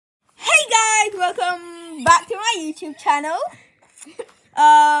welcome back to my YouTube channel.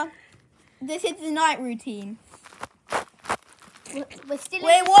 This is the night routine.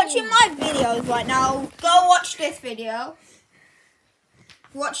 We're watching my videos right now. Go watch this video.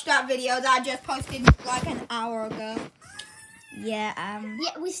 Watch that video that I just posted like an hour ago. Yeah,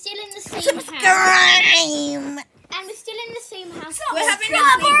 we're still in the same Subscribe! house. And we're still in the same house. We're having a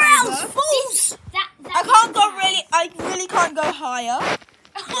sleepover. I really can't go higher.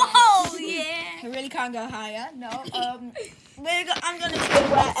 Oh yeah. I really can't go higher. No. I'm gonna chill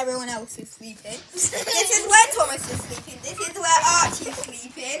where everyone else is sleeping. This is where Thomas is sleeping. This is where Archie's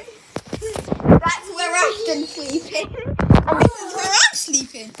sleeping. That's where Ashton's sleeping. And this is where I'm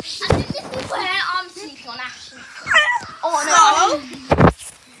sleeping. And this is where I'm sleeping on Ashton. Oh no.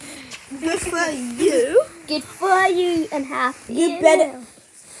 Good for you. Good for you and happy.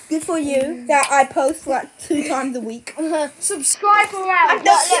 Good for you that I post like 2 times a week. Subscribe around.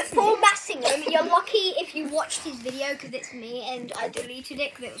 Look, Paul Massingham, you're lucky if you watched his video because it's me and I deleted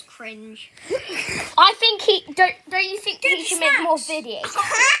it because it was cringe. I think don't you think he should make more videos?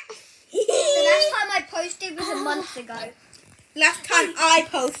 The last time I posted was a month ago. Last time I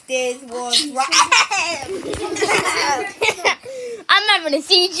posted was I'm having a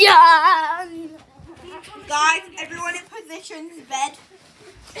seizure. Guys, everyone in positions, bed.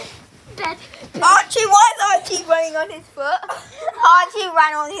 Bed. Archie, why is Archie running on his foot? Archie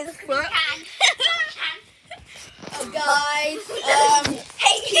ran on his foot. Guys,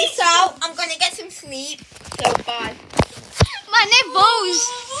 hey, peace out. I'm gonna get some sleep. So bye. My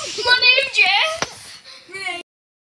nipples.